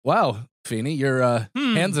Wow, Feeney, your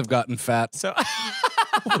hands have gotten fat. So,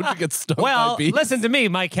 Would you get stung well, by bees? listen to me,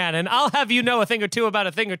 Mike Cannon. I'll have you know a thing or two about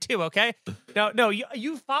a thing or two, okay? No,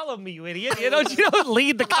 you follow me, you idiot. You don't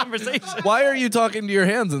lead the conversation. Why are you talking to your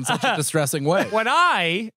hands in such a distressing way? When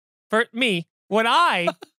I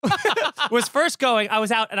was first going, I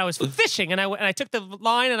was out and I was fishing, and I took the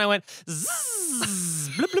line and I went zzz,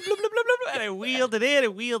 blub, blub, blub, blub, blub, blub, and I wheeled it in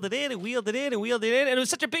and wheeled it in and wheeled it in and wheeled it in, and it was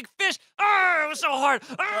such a big fish. It was so hard.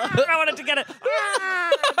 I wanted to get it.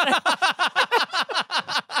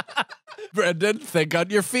 Brendan, think on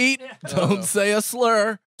your feet. Don't say a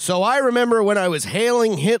slur. So I remember when I was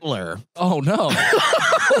hailing Hitler. Oh, no.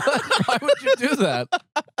 Why would you do that?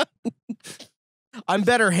 I'm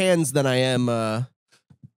better hands than I am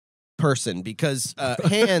person because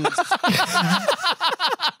hands.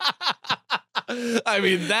 I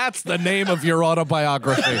mean, that's the name of your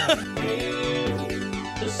autobiography.